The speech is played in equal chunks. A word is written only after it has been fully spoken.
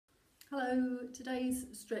Hello, today's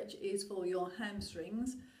stretch is for your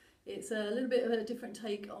hamstrings. It's a little bit of a different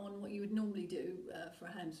take on what you would normally do for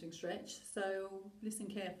a hamstring stretch, so listen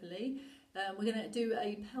carefully. We're going to do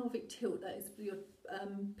a pelvic tilt, that is your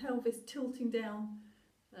pelvis tilting down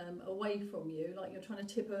away from you, like you're trying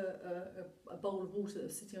to tip a bowl of water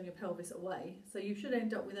that's sitting on your pelvis away. So you should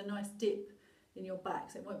end up with a nice dip in your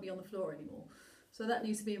back, so it won't be on the floor anymore. So that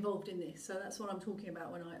needs to be involved in this. So that's what I'm talking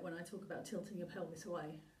about when I talk about tilting your pelvis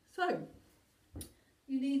away. So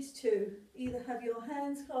you need to either have your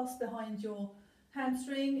hands clasped behind your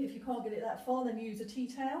hamstring. If you can't get it that far, then use a tea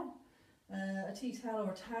towel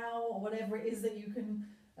or a towel or whatever it is that you can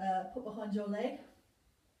put behind your leg.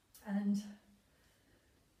 And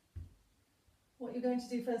what you're going to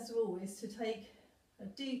do first of all is to take a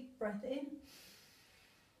deep breath in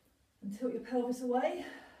and tilt your pelvis away.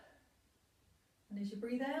 And as you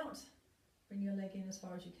breathe out, bring your leg in as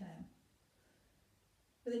far as you can.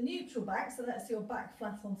 With a neutral back, so that's your back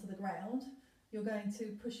flat onto the ground, you're going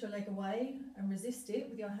to push your leg away and resist it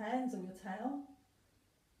with your hands or your towel.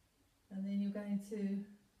 And then you're going to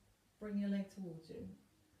bring your leg towards you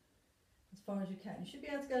as far as you can. You should be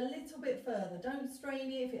able to go a little bit further. Don't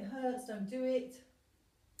strain it. If it hurts, don't do it.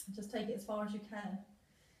 Just take it as far as you can.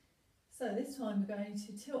 So this time we're going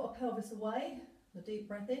to tilt our pelvis away, a deep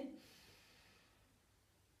breath in.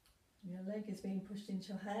 Your leg is being pushed into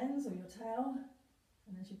your hands or your towel.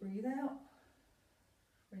 And as you breathe out,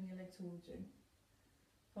 bring your leg towards you.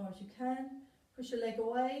 As far as you can, push your leg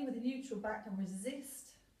away with a neutral back and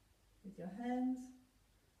resist with your hands.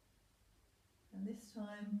 And this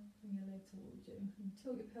time, bring your leg towards you. And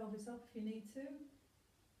tilt your pelvis up if you need to.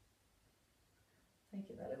 Take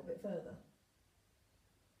it that little bit further.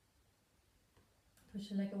 Push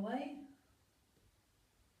your leg away.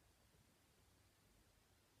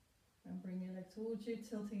 And bring your leg towards you,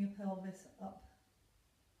 tilting your pelvis up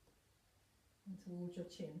and towards your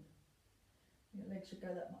chin. Your legs should go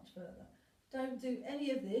that much further. Don't do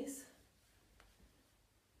any of this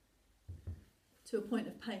to a point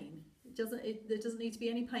of pain. There doesn't need to be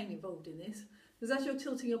any pain involved in this, because as you're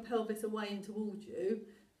tilting your pelvis away and towards you,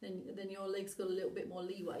 then your legs got a little bit more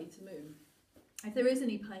leeway to move. If there is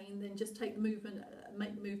any pain, then just take the movement,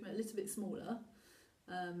 make the movement a little bit smaller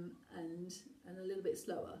and a little bit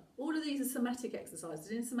slower. All of these are somatic exercises.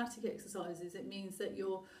 In somatic exercises, it means that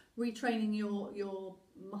you're retraining your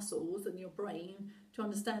muscles and your brain to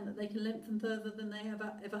understand that they can lengthen further than they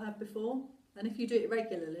ever have before. And if you do it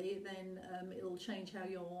regularly, then it'll change how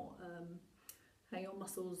your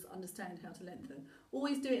muscles understand how to lengthen.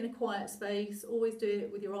 Always do it in a quiet space. Always do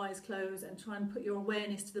it with your eyes closed and try and put your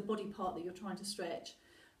awareness to the body part that you're trying to stretch.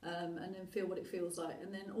 And then feel what it feels like,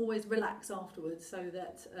 and then always relax afterwards, so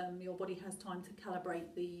that your body has time to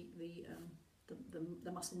calibrate the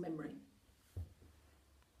muscle memory.